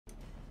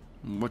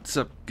What's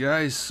up,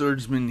 guys?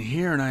 Swordsman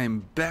here, and I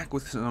am back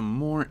with some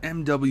more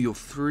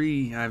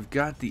MW3. I've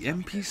got the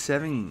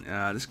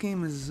MP7. This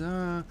game is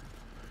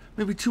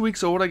maybe 2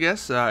 weeks old, I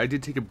guess. I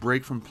did take a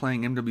break from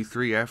playing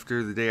MW3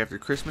 after the day after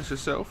Christmas or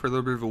so for a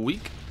little bit of a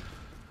week.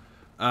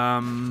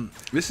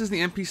 This is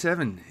the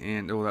MP7,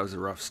 and oh, that was a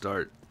rough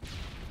start.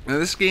 Now,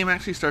 this game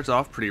actually starts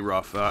off pretty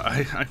rough.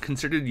 I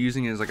considered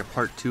using it as like a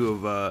part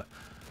 2 of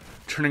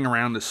turning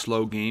around a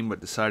slow game, but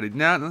decided,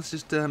 nah, let's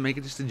just make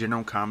it just a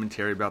general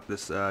commentary about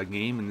this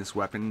game and this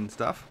weapon and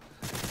stuff.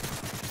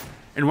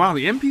 And wow,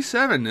 the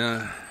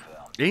MP7,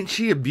 ain't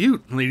she a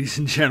beaut, ladies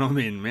and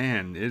gentlemen?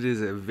 Man, it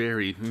is a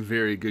very,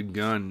 very good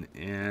gun,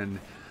 and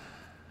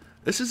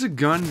this is a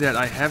gun that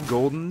I have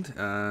goldened.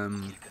 I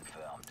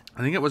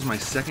think it was my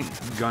second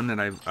gun that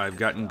I've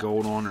gotten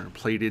gold on, or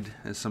plated,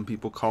 as some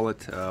people call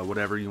it,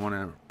 whatever you want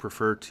to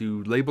prefer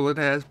to label it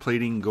as,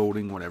 plating,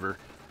 golding, whatever.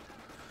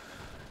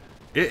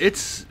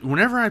 It's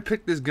whenever I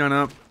pick this gun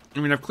up, I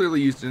mean, I've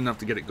clearly used it enough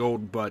to get it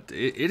gold, but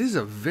it is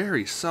a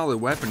very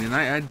solid weapon, and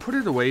I'd put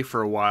it away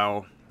for a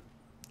while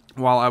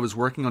I was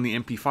working on the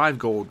MP5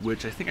 gold,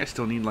 which I think I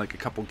still need like a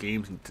couple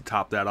games to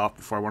top that off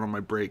before I went on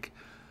my break.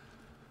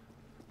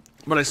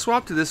 But I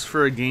swapped to this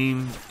for a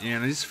game,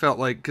 and I just felt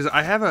like, because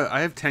I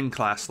have 10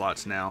 class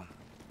slots now,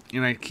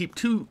 and I keep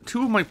two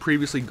of my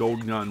previously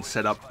gold guns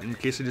set up in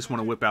case I just want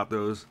to whip out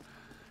those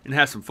and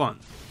have some fun.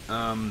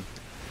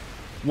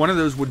 One of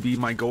those would be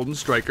my Golden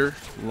Striker.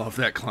 Love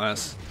that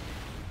class.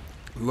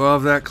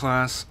 Love that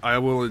class. I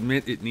will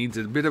admit it needs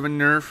a bit of a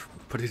nerf,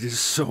 but it is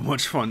so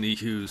much fun to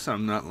use.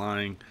 I'm not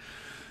lying.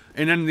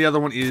 And then the other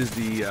one is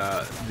the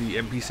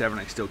MP7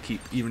 I still keep,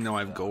 even though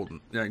I've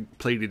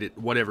plated it,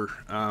 whatever.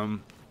 I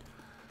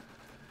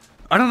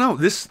don't know.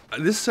 This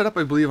setup,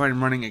 I believe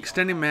I'm running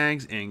extended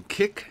mags and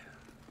kick.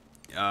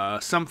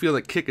 Some feel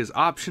that kick is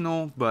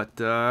optional, but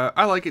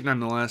I like it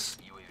nonetheless.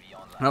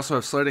 I also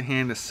have sleight of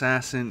hand,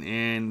 assassin,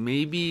 and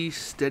maybe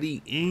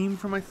steady aim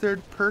for my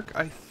third perk,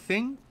 I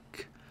think.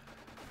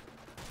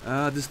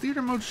 Does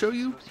theater mode show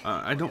you?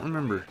 I don't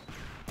remember.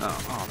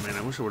 Oh man,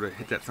 I wish I would have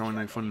hit that throwing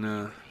knife on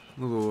the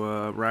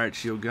little riot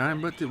shield guy,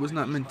 but it was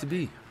not meant to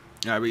be.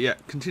 But yeah,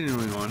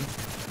 continuing on.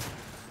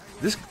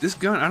 This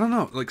gun, I don't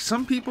know. Like,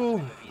 some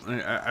people,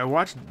 I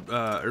watched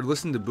or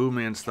listened to Boo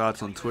Man's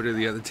thoughts on Twitter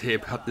the other day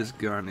about this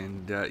gun,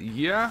 and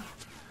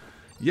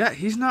yeah,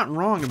 he's not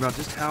wrong about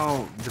just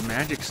how the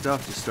magic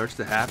stuff just starts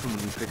to happen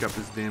when you pick up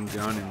this damn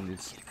gun, and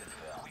it's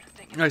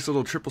nice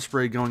little triple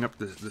spray going up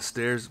the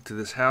stairs to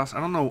this house. I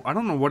don't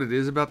know what it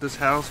is about this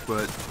house,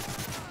 but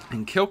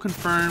in kill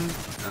confirmed,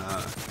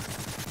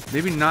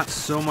 maybe not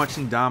so much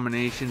in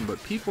domination,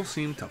 but people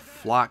seem to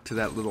flock to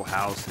that little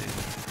house, and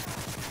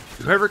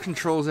whoever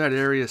controls that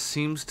area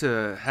seems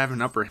to have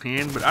an upper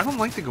hand. But I don't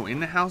like to go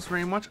in the house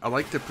very much. I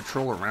like to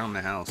patrol around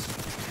the house.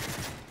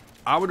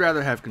 I would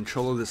rather have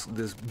control of this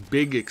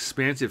big,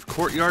 expansive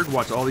courtyard,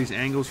 watch all these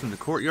angles from the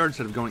courtyard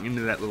instead of going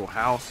into that little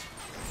house.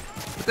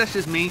 But that's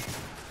just me.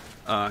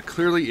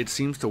 Clearly, it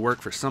seems to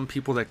work for some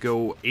people that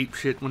go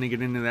apeshit when they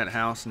get into that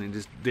house,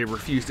 and they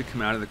refuse to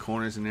come out of the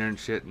corners in there and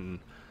shit. And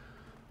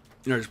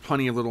there's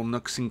plenty of little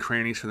nooks and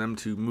crannies for them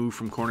to move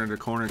from corner to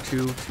corner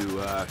to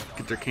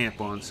get their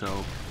camp on.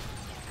 So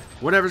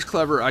whatever's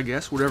clever, I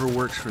guess, whatever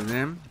works for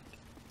them.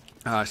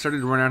 I started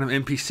to run out of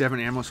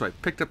MP7 ammo, so I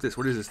picked up this,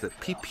 what is this, the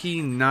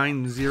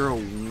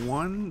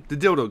PP901? The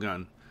dildo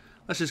gun.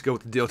 Let's just go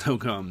with the dildo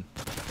gun.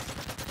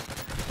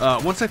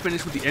 Once I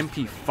finish with the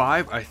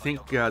MP5, I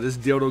think this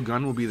dildo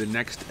gun will be the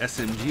next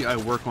SMG I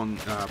work on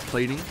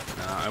plating.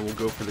 I will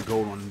go for the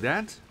gold on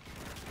that.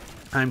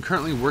 I'm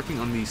currently working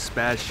on the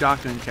Spaz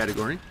shotgun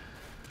category.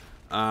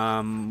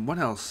 What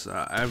else?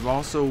 I've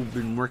also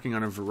been working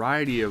on a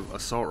variety of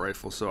assault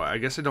rifles, so I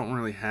guess I don't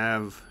really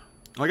have...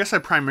 Well, I guess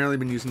I've primarily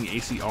been using the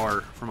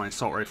ACR for my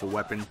assault rifle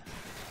weapon.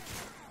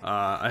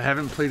 I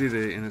haven't plated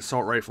an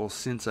assault rifle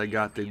since I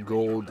got the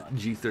gold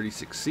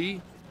G36C.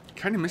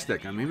 Kind of missed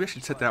that gun. Maybe I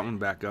should set that one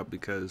back up,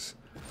 because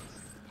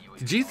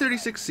the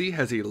G36C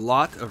has a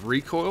lot of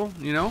recoil,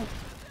 you know,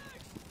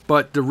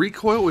 but the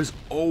recoil is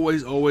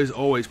always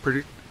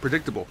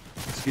predictable.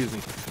 Excuse me.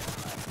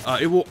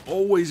 It will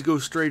always go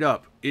straight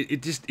up.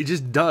 It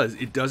just does.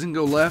 It doesn't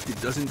go left.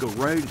 It doesn't go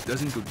right. It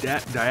doesn't go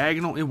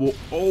diagonal. It will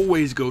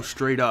always go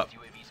straight up.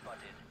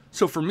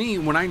 So for me,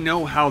 when I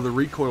know how the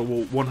recoil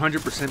will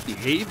 100%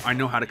 behave, I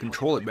know how to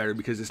control it better,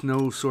 because it's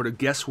no sort of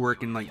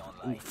guesswork and like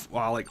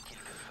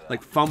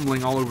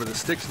fumbling all over the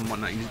sticks and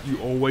whatnot. You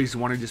always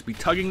want to just be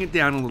tugging it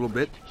down a little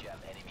bit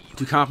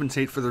to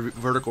compensate for the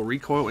vertical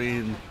recoil,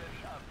 and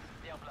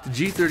the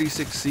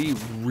G36C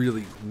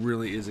really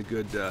is a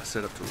good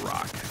setup to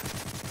rock.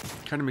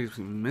 Kind of makes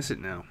me miss it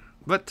now,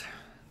 but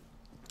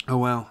oh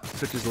well,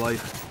 such is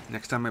life.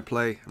 Next time I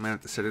play, I might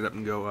have to set it up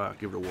and go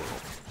give it a whirl.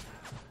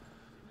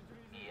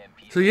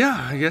 So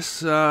yeah, I guess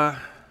just a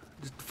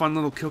fun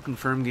little kill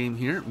confirm game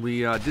here.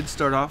 We did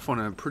start off on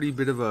a pretty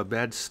bit of a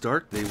bad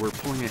start. They were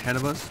pulling ahead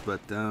of us,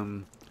 but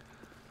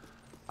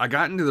I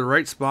got into the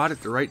right spot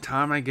at the right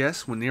time, I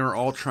guess, when they were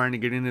all trying to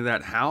get into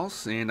that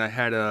house, and I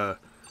had a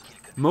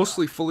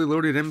mostly fully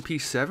loaded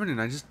MP7,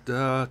 and I just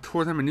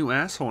tore them a new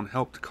asshole and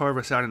helped carve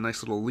us out a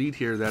nice little lead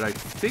here that I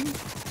think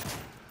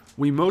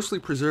we mostly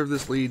preserved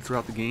this lead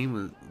throughout the game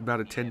with about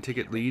a 10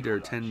 ticket lead or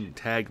 10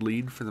 tag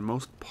lead for the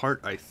most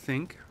part, I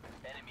think.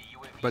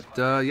 But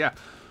yeah,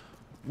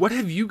 what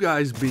have you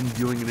guys been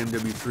doing in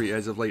MW3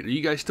 as of late? Are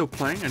you guys still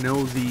playing? I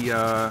know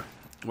the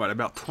what,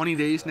 about 20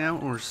 days now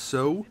or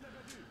so,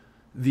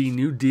 the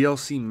new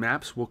DLC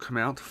maps will come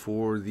out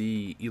for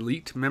the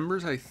Elite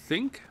members, I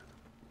think.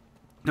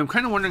 I'm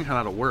kind of wondering how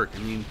that'll work. I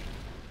mean,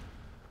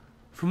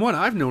 from what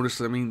I've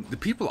noticed, I mean, the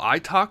people I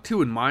talk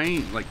to in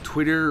my like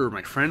Twitter or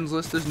my friends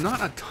list, there's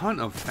not a ton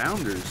of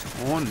founders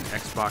on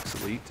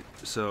Xbox Elite.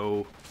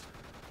 So,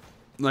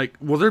 like,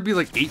 will there be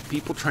like 8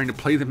 people trying to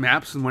play the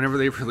maps and whenever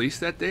they release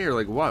that day, or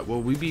like what?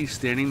 Will we be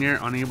standing there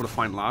unable to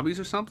find lobbies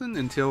or something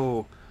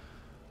until,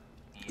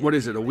 what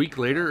is it, a week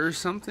later or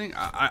something?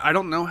 I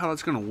don't know how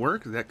that's gonna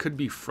work. That could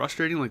be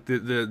frustrating. Like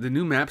the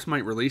new maps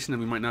might release and then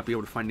we might not be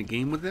able to find a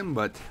game with them,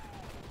 but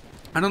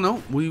I don't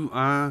know. We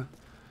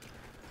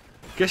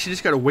guess you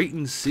just gotta wait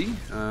and see.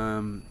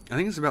 I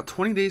think it's about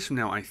 20 days from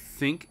now, I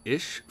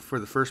think-ish, for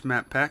the first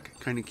map pack.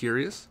 Kind of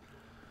curious.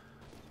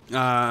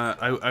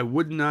 I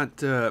would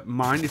not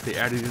mind if they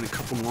added in a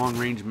couple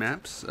long-range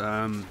maps.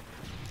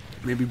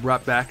 Maybe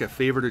brought back a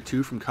favorite or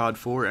two from COD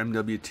 4,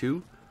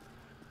 MW2.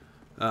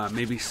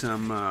 Maybe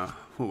some,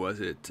 what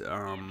was it?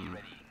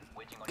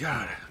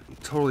 God, I'm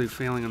totally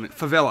failing on it.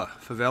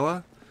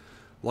 Favela.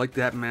 Liked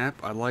that map.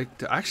 I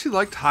actually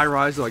liked High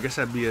Rise, though I guess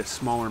that'd be a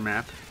smaller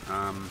map.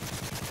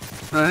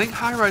 I think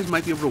High Rise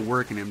might be able to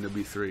work in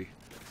MW3.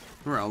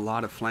 There were a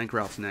lot of flank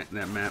routes in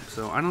that map,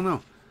 so I don't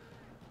know.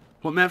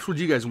 What maps would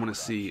you guys want to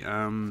see?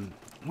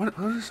 What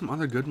are some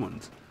other good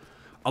ones?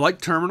 I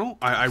like Terminal.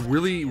 I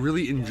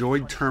really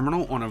enjoyed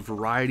Terminal on a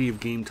variety of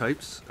game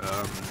types.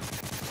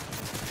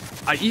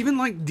 I even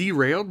like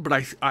Derailed, but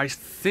I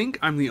think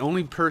I'm the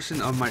only person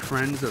of my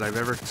friends that I've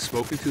ever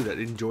spoken to that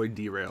enjoyed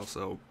Derail,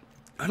 so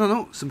I don't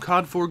know. Some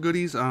COD 4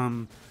 goodies.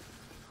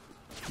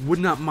 Would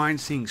not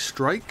mind seeing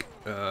Strike.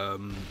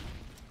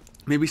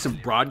 Maybe some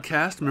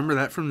Broadcast. Remember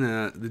that from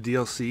the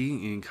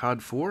DLC in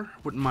COD 4?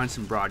 Wouldn't mind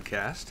some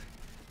Broadcast.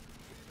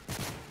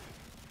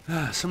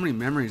 So many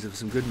memories of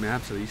some good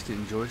maps that I used to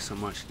enjoy so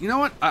much. You know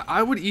what?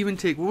 I would even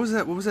take, what was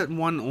that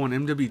one on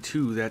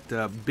MW2?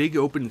 That big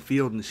open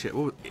field and shit.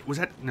 What was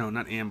that? No,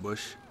 not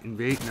Ambush.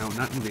 No,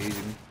 not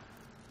Invasion.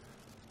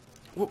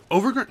 Well,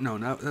 Overgrown? No,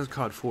 that was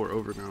COD 4,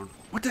 Overgrown.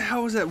 What the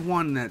hell was that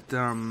one that,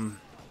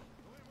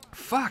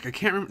 fuck, I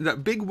can't remember.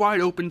 That big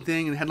wide open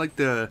thing and it had like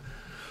the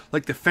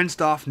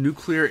fenced off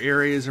nuclear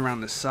areas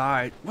around the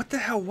side. What the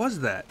hell was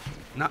that?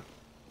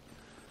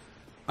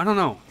 I don't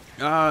know.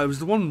 It was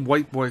the one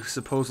white boy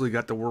supposedly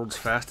got the world's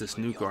fastest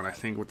nuke on, I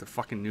think, with the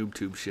fucking noob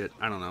tube shit.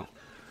 I don't know.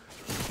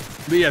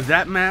 But yeah,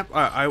 that map,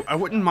 I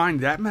wouldn't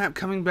mind that map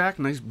coming back.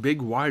 Nice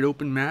big wide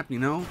open map, you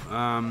know.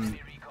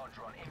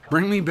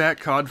 Bring me back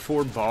COD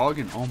 4 Bog,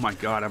 and oh my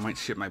god, I might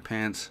shit my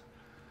pants.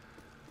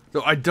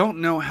 Though I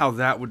don't know how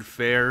that would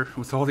fare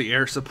with all the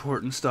air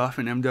support and stuff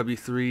in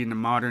MW3 in the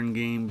modern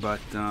game, but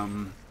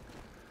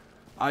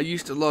I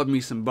used to love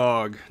me some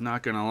Bog,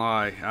 not gonna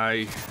lie.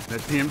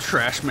 That damn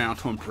trash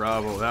mount on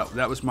Bravo,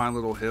 that was my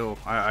little hill.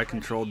 I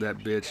controlled that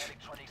bitch.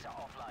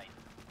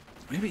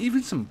 Maybe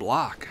even some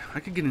Block. I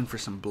could get in for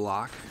some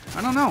Block.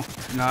 I don't know.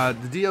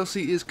 The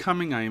DLC is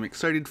coming. I am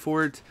excited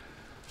for it.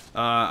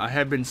 I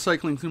have been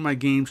cycling through my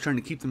games, trying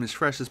to keep them as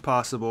fresh as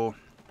possible.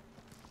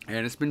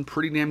 And it's been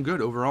pretty damn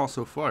good overall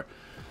so far.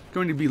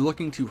 Going to be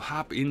looking to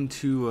hop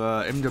into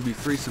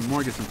MW3 some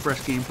more, get some fresh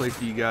gameplay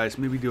for you guys.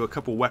 Maybe do a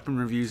couple weapon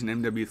reviews in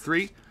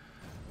MW3,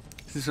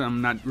 since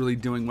I'm not really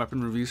doing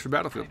weapon reviews for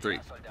Battlefield 3.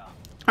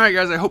 Alright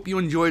guys, I hope you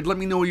enjoyed. Let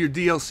me know your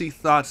DLC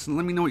thoughts, and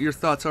let me know what your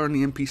thoughts are on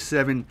the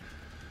MP7.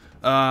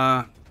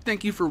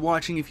 Thank you for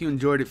watching. If you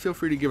enjoyed it, feel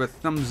free to give a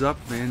thumbs up,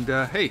 and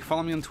hey,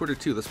 follow me on Twitter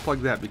too. Let's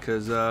plug that,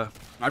 because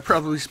I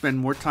probably spend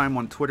more time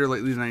on Twitter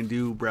lately than I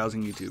do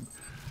browsing YouTube.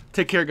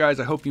 Take care, guys.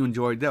 I hope you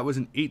enjoyed. That was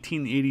an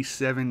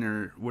 1887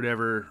 or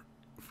whatever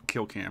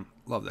kill cam.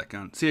 Love that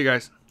gun. See you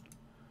guys.